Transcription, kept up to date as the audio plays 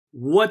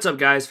What's up,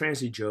 guys?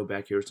 Fantasy Joe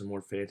back here with some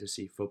more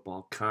fantasy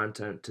football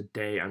content.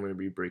 Today, I'm going to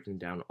be breaking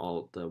down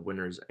all the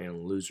winners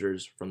and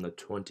losers from the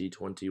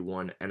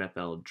 2021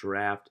 NFL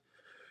Draft.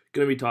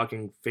 Going to be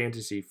talking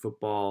fantasy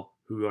football,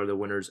 who are the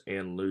winners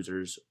and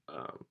losers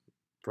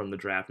from the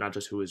draft, not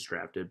just who was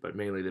drafted, but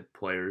mainly the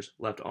players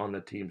left on the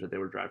teams that they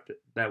were drafted,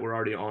 that were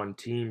already on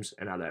teams,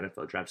 and how the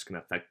NFL Draft is going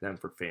to affect them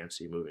for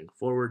fantasy moving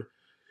forward.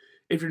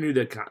 If you're new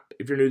to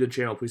the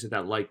channel, please hit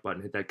that like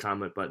button, hit that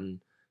comment button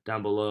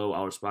down below.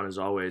 I'll respond as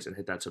always, and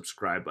hit that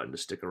subscribe button to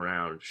stick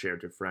around, share it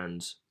to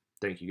friends.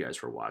 Thank you guys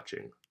for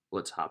watching.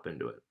 Let's hop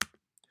into it.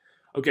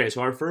 Okay,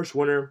 so our first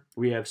winner,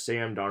 we have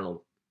Sam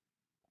Darnold.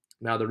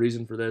 Now, the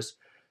reason for this,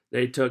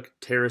 they took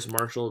Terrace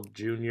Marshall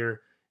Jr.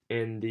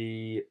 in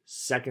the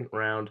second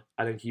round.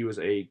 I think he was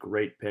a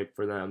great pick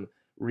for them.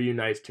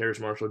 Reunites Terrace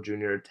Marshall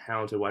Jr., a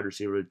talented wide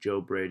receiver with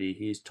Joe Brady.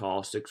 He's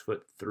tall,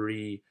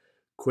 6'3",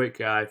 quick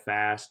guy,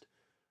 fast.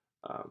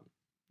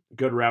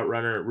 Good route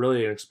runner,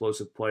 really an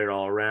explosive player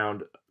all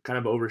around. Kind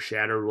of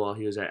overshadowed while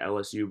he was at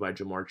LSU by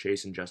Jamar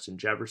Chase and Justin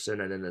Jefferson,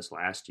 and then this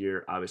last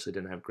year obviously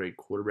didn't have great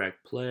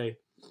quarterback play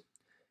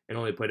and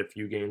only played a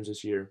few games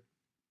this year.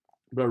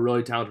 But a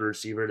really talented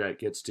receiver that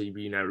gets to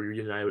be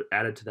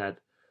added to that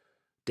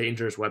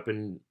dangerous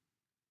weapon,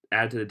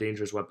 added to the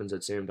dangerous weapons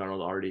that Sam Darnold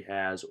already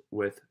has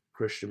with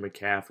Christian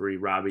McCaffrey,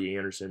 Robby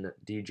Anderson,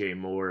 DJ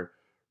Moore.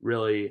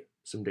 Really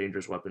some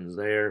dangerous weapons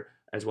there,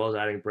 as well as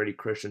adding Brady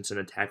Christensen,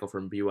 a tackle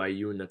from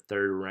BYU in the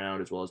third round,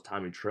 as well as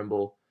Tommy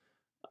Tremble,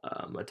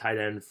 a tight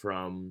end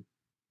from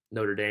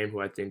Notre Dame,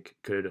 who I think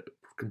could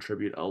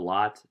contribute a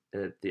lot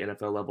at the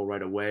NFL level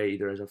right away,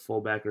 either as a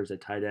fullback or as a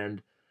tight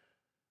end.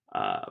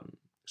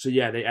 So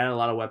yeah, they add a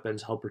lot of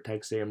weapons, help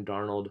protect Sam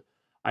Darnold.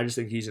 I just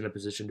think he's in a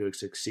position to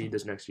succeed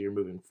this next year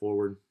moving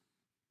forward.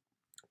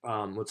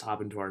 Let's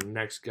hop into our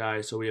next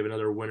guy. So we have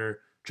another winner,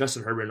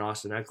 Justin Herbert and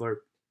Austin Ekeler.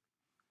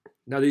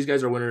 Now, these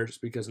guys are winners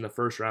because in the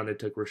first round, they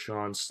took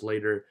Rashawn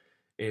Slater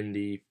in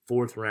the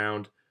fourth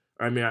round.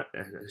 They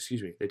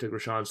took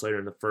Rashawn Slater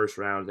in the first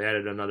round. They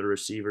added another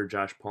receiver,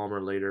 Josh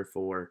Palmer, later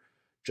for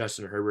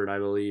Justin Herbert, I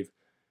believe.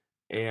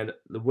 And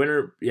the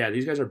winner, yeah,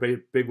 these guys are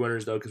big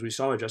winners, though, because we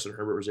saw what Justin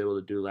Herbert was able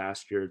to do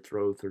last year,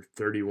 throw for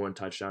 31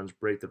 touchdowns,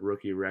 break the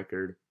rookie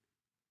record.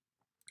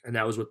 And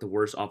that was with the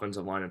worst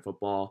offensive line in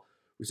football.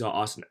 We saw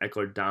Austin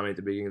Ekeler dominate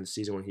the beginning of the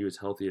season when he was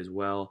healthy as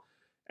well.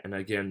 And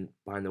again,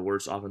 behind the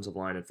worst offensive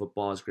line in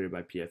football as graded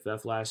by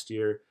PFF last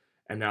year.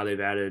 And now they've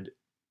added,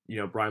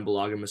 Brian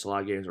Bulaga missed a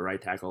lot of games at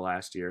right tackle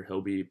last year.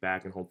 He'll be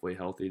back and hopefully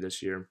healthy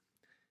this year.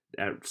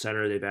 At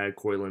center, they've added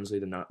Corey Linsley,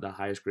 the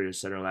highest graded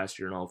center last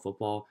year in all of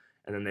football.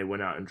 And then they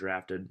went out and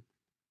drafted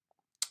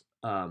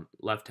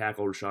left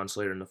tackle Rashawn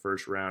Slater in the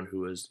first round,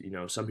 who was,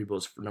 some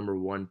people's number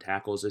one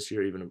tackles this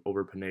year, even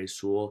over Penei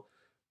Sewell.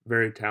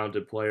 Very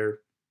talented player.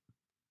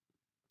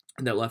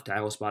 And that left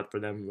tackle spot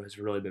for them has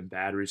really been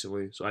bad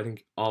recently. So I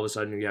think all of a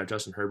sudden you got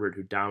Justin Herbert,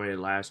 who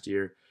dominated last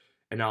year,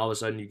 and now all of a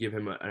sudden you give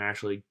him an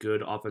actually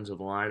good offensive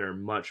line, or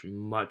much,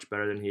 much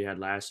better than he had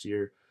last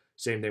year.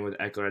 Same thing with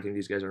Ekeler. I think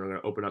these guys are going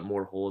to open up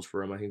more holes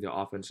for him. I think the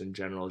offense in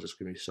general is just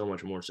going to be so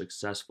much more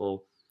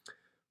successful.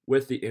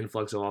 With the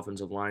influx of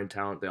offensive line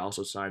talent, they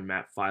also signed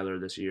Matt Filer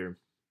this year,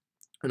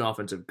 an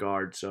offensive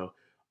guard. So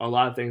a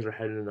lot of things are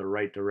headed in the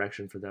right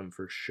direction for them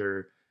for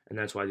sure. And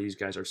that's why these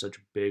guys are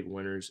such big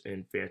winners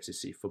in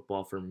fantasy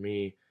football for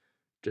me.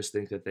 Just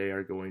think that they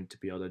are going to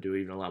be able to do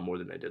even a lot more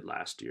than they did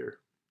last year.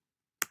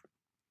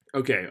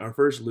 Okay, our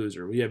first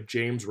loser, we have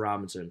James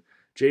Robinson.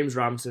 James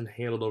Robinson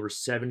handled over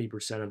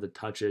 70% of the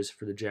touches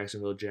for the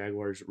Jacksonville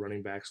Jaguars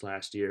running backs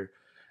last year.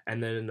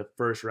 And then in the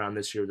first round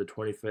this year, the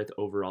 25th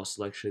overall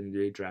selection,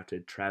 they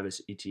drafted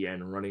Travis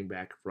Etienne, running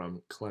back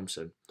from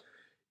Clemson.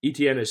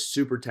 Etienne is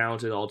super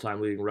talented, all-time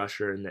leading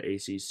rusher in the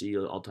ACC,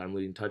 all-time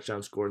leading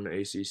touchdown scorer in the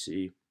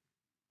ACC.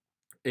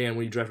 And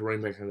when you draft a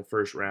running back in the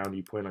first round,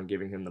 you plan on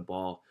giving him the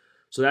ball.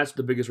 So that's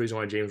the biggest reason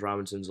why James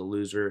Robinson's a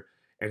loser.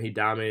 And he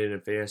dominated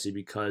in fantasy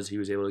because he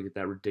was able to get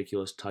that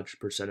ridiculous touch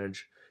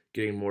percentage,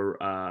 getting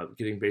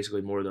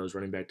basically more of those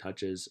running back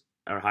touches,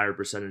 or a higher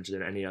percentage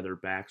than any other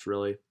backs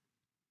really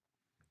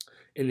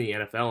in the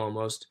NFL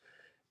almost.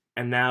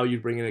 And now you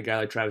bring in a guy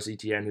like Travis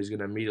Etienne, who's going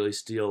to immediately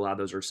steal a lot of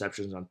those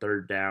receptions on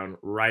third down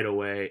right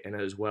away. And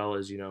as well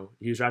as, he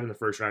was drafted in the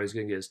first round, he's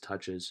going to get his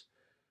touches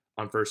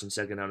on first and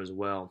second down as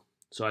well.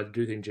 So I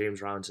do think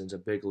James Robinson's a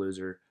big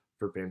loser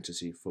for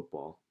fantasy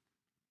football.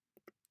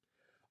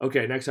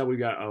 Okay, next up we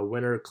got a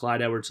winner,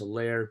 Clyde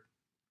Edwards-Helaire.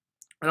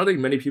 I don't think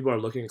many people are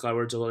looking at Clyde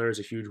Edwards-Helaire as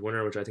a huge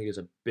winner, which I think is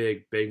a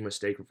big, big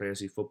mistake for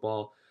fantasy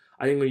football.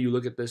 I think when you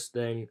look at this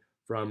thing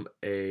from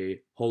a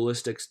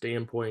holistic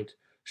standpoint,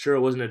 sure, it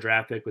wasn't a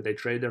draft pick, but they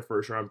traded their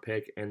first-round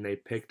pick, and they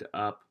picked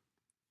up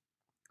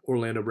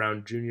Orlando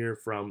Brown Jr.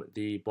 from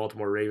the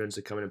Baltimore Ravens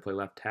to come in and play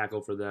left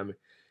tackle for them.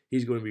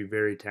 He's going to be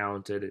very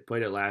talented. He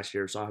played it last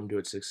year, saw him do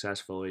it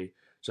successfully.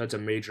 So that's a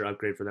major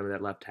upgrade for them in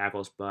that left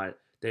tackle spot.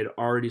 They had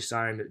already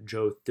signed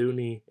Joe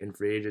Thuney in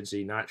free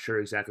agency. Not sure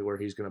exactly where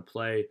he's going to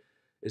play.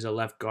 Is a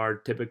left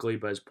guard typically,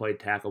 but has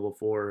played tackle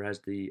before, has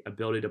the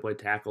ability to play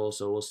tackle.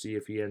 So we'll see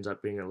if he ends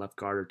up being a left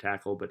guard or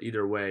tackle. But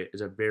either way,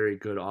 is a very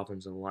good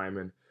offensive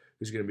lineman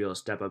who's going to be able to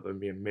step up and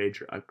be a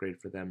major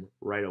upgrade for them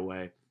right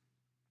away.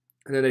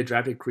 And then they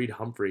drafted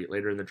Humprey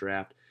later in the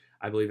draft,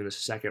 I believe in the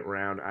second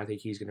round. I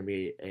think he's going to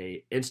be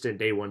a instant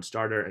day one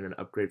starter and an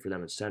upgrade for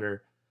them at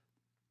center.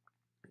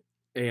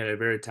 And a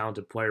very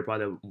talented player,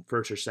 probably the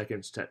first or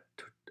second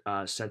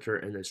center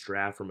in this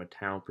draft from a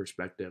talent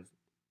perspective.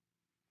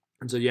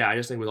 And so, yeah, I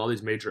just think with all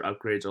these major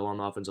upgrades along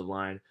the offensive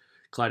line,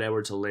 Clyde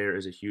Edwards-Helaire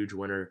is a huge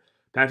winner.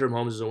 Patrick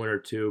Mahomes is a winner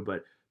too,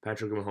 but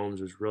Patrick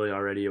Mahomes was really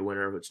already a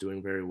winner, which is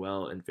doing very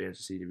well in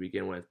fantasy to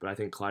begin with. But I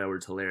think Clyde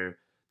Edwards-Helaire,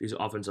 these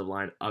offensive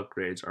line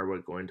upgrades are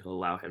what going to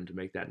allow him to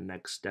make that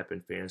next step in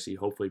fantasy,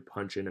 hopefully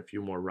punch in a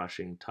few more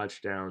rushing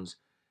touchdowns,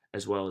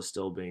 as well as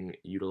still being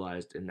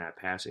utilized in that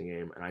passing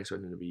game. And I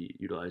expect him to be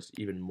utilized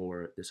even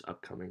more this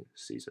upcoming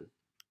season.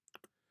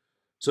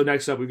 So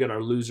next up, we've got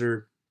our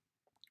loser,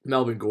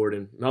 Melvin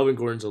Gordon. Melvin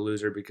Gordon's a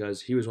loser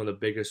because he was one of the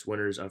biggest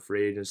winners of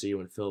free agency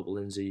when Philip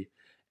Lindsay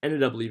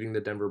ended up leaving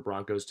the Denver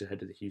Broncos to head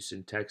to the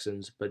Houston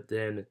Texans. But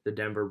then the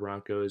Denver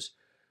Broncos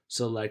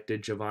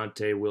selected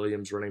Javonte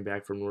Williams, running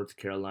back from North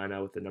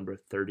Carolina, with the number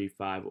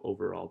 35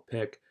 overall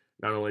pick.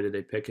 Not only did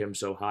they pick him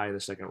so high in the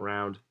second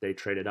round, they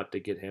traded up to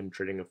get him,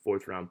 trading a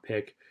fourth-round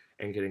pick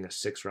and getting a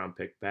sixth-round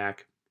pick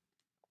back.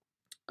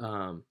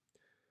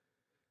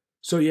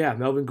 So, yeah,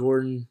 Melvin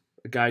Gordon,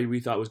 a guy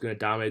we thought was going to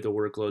dominate the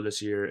workload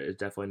this year, is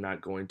definitely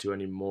not going to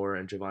anymore,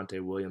 and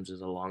Javonte Williams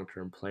is a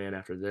long-term plan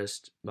after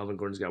this. Melvin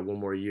Gordon's got one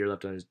more year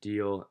left on his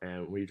deal,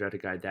 and when you draft a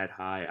guy that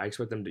high, I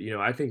expect them to,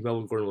 I think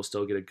Melvin Gordon will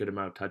still get a good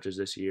amount of touches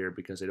this year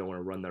because they don't want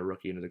to run their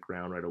rookie into the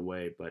ground right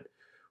away, but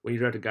when you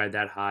draft a guy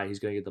that high, he's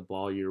going to get the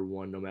ball year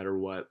one no matter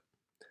what.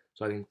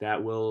 So I think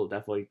that will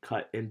definitely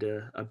cut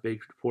into a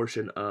big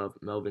portion of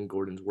Melvin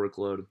Gordon's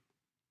workload.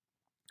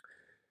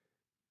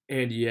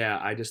 And yeah,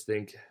 I just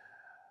think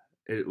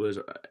it was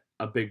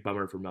a big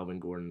bummer for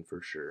Melvin Gordon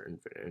for sure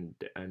in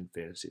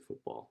fantasy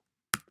football.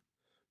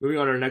 Moving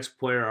on to our next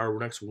player, our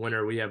next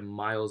winner, we have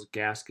Myles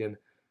Gaskin.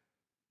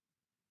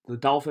 The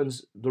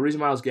Dolphins, the reason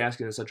Myles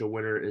Gaskin is such a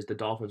winner is the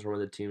Dolphins were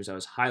one of the teams that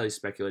was highly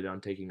speculated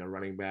on taking a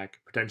running back,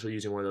 potentially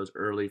using one of those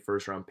early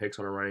first-round picks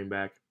on a running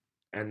back,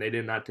 and they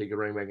did not take a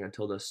running back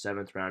until the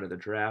 7th round of the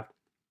draft.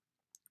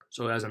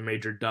 So that was a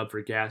major dub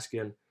for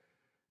Gaskin.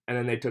 And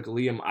then they took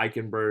Liam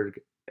Eichenberg,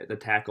 the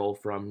tackle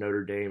from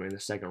Notre Dame, in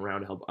the second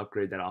round to help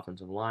upgrade that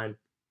offensive line.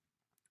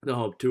 They'll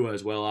help Tua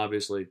as well,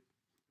 obviously.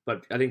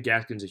 But I think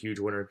Gaskin's a huge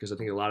winner because I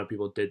think a lot of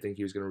people did think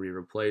he was going to be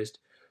replaced.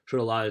 Showed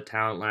a lot of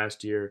talent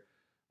last year.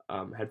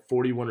 Had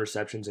 41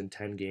 receptions in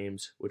 10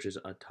 games, which is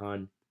a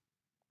ton.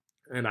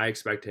 And I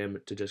expect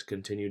him to just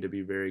continue to be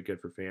very good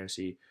for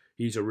fantasy.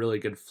 He's a really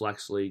good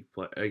flex league,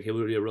 but he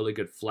would be a really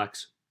good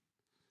flex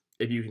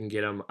if you can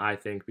get him, I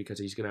think, because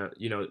he's going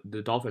to,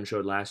 the Dolphins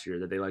showed last year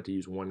that they like to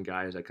use one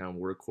guy as that kind of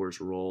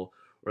workhorse role,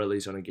 or at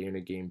least on a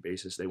game-to-game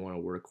basis. They want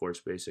a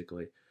workhorse,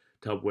 basically,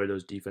 to help wear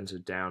those defenses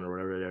down or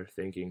whatever they're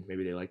thinking.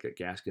 Maybe they like that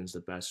Gaskin's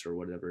the best or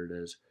whatever it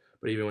is.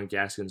 But even when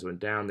Gaskins went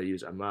down, they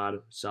used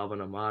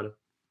Salvon Ahmad,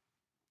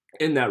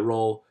 in that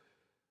role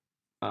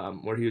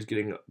where he was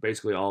getting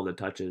basically all the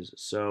touches.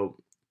 So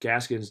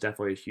Gaskin's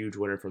definitely a huge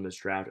winner from this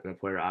draft and a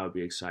player I would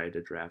be excited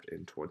to draft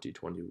in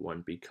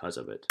 2021 because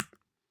of it.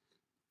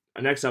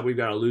 Next up, we've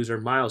got a loser,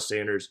 Miles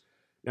Sanders.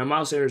 Now,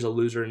 Miles Sanders is a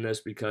loser in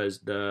this because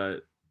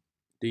the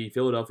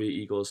Philadelphia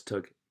Eagles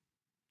took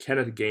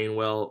Kenneth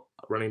Gainwell,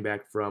 running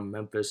back from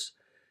Memphis.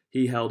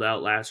 He opted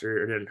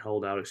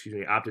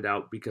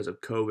out because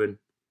of COVID.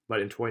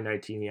 But in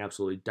 2019, he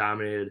absolutely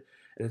dominated.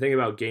 And the thing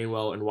about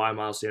Gainwell and why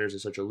Miles Sanders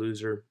is such a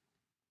loser,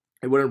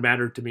 it wouldn't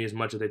matter to me as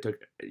much if they took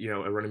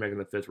a running back in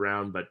the 5th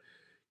round, but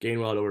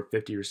Gainwell had over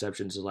 50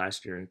 receptions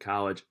last year in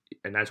college,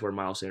 and that's where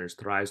Miles Sanders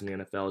thrives in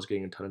the NFL, is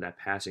getting a ton of that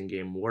passing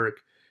game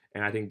work.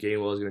 And I think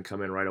Gainwell is going to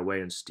come in right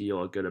away and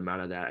steal a good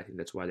amount of that. I think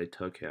that's why they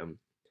took him.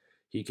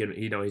 He can,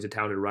 he's a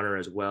talented runner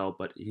as well,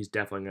 but he's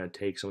definitely going to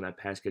take some of that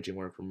pass catching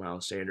work from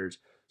Miles Sanders.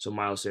 So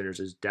Miles Sanders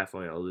is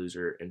definitely a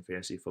loser in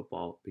fantasy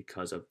football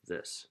because of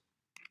this.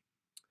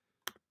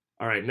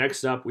 All right,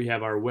 next up, we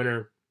have our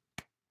winner,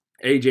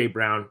 A.J.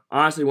 Brown.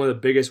 Honestly, one of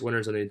the biggest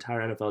winners in the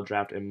entire NFL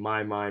draft in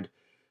my mind.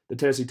 The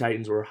Tennessee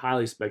Titans were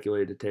highly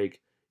speculated to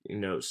take,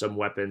 some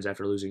weapons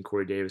after losing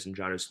Corey Davis and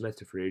Jonnu Smith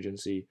to free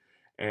agency.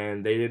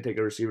 And they didn't take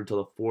a receiver until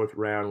the 4th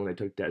round when they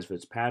took Des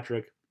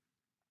Fitzpatrick.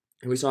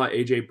 And we saw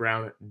A.J.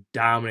 Brown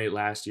dominate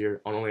last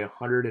year on only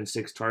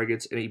 106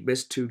 targets, and he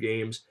missed 2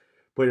 games.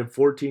 Played in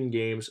 14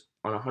 games.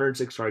 On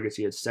 106 targets,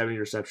 he had 70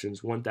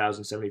 receptions,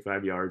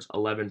 1,075 yards,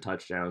 11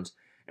 touchdowns.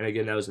 And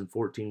again, that was in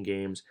 14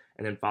 games.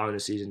 And then following the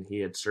season, he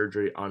had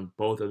surgery on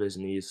both of his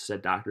knees.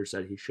 Doctors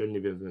said he should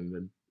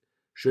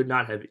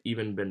not have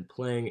even been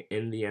playing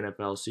in the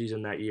NFL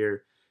season that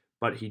year.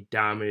 But he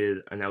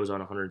dominated, and that was on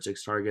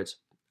 106 targets.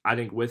 I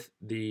think with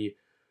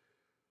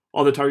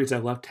all the targets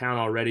that left town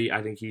already,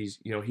 I think he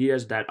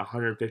has that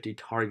 150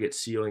 target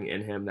ceiling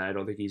in him that I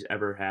don't think he's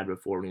ever had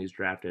before when he's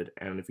drafted.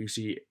 And if you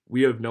see,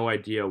 we have no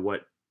idea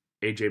what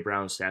A.J.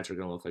 Brown's stats are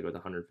going to look like with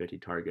 150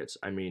 targets.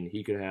 I mean,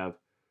 he could have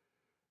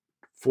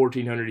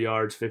 1,400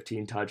 yards,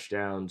 15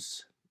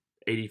 touchdowns,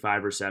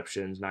 85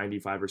 receptions,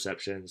 95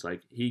 receptions.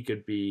 Like, he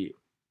could be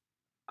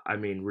I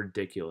mean,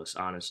 ridiculous,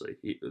 honestly.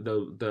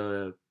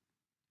 The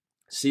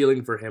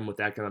ceiling for him with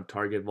that kind of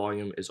target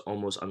volume is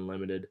almost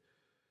unlimited.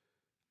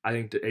 I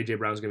think A.J.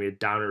 Brown's going to be a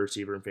downer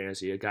receiver in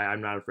fantasy, a guy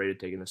I'm not afraid of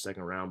taking the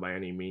second round by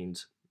any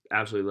means.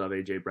 Absolutely love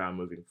A.J. Brown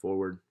moving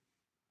forward.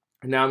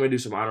 And now I'm going to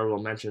do some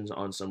honorable mentions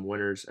on some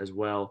winners as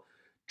well.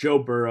 Joe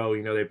Burrow,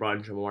 they brought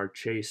in Jamar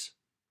Chase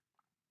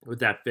with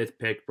that 5th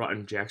pick, brought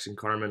in Jackson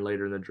Carman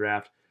later in the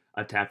draft,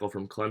 a tackle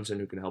from Clemson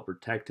who can help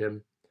protect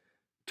him.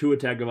 Tua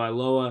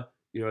Tagovailoa,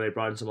 they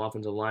brought in some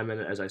offensive linemen,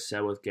 as I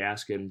said, with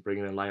Gaskin,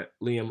 bringing in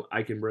Liam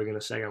Eichenberg in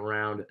the second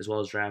round, as well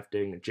as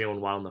drafting Jalen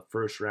Waddle in the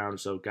first round,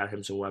 so got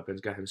him some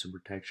weapons, got him some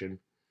protection.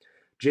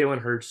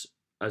 Jalen Hurts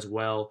as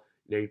well.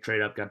 They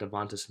trade up, got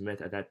DeVonta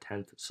Smith at that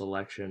 10th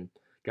selection,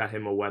 got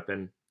him a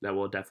weapon that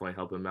will definitely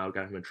help him out,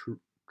 got him a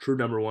true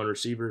number 1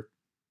 receiver.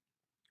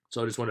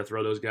 So I just want to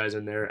throw those guys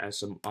in there as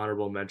some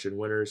honorable mention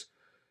winners.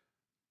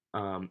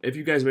 If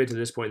you guys made it to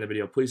this point in the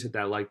video, please hit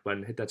that like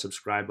button, hit that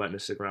subscribe button to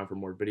stick around for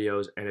more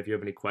videos. And if you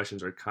have any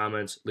questions or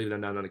comments, leave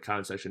them down in the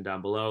comment section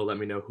down below. Let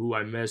me know who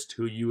I missed,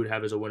 who you would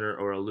have as a winner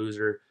or a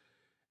loser.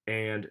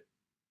 And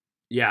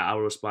yeah, I'll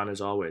respond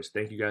as always.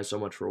 Thank you guys so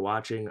much for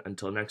watching.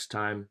 Until next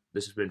time,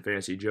 this has been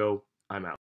Fantasy Joe. I'm out.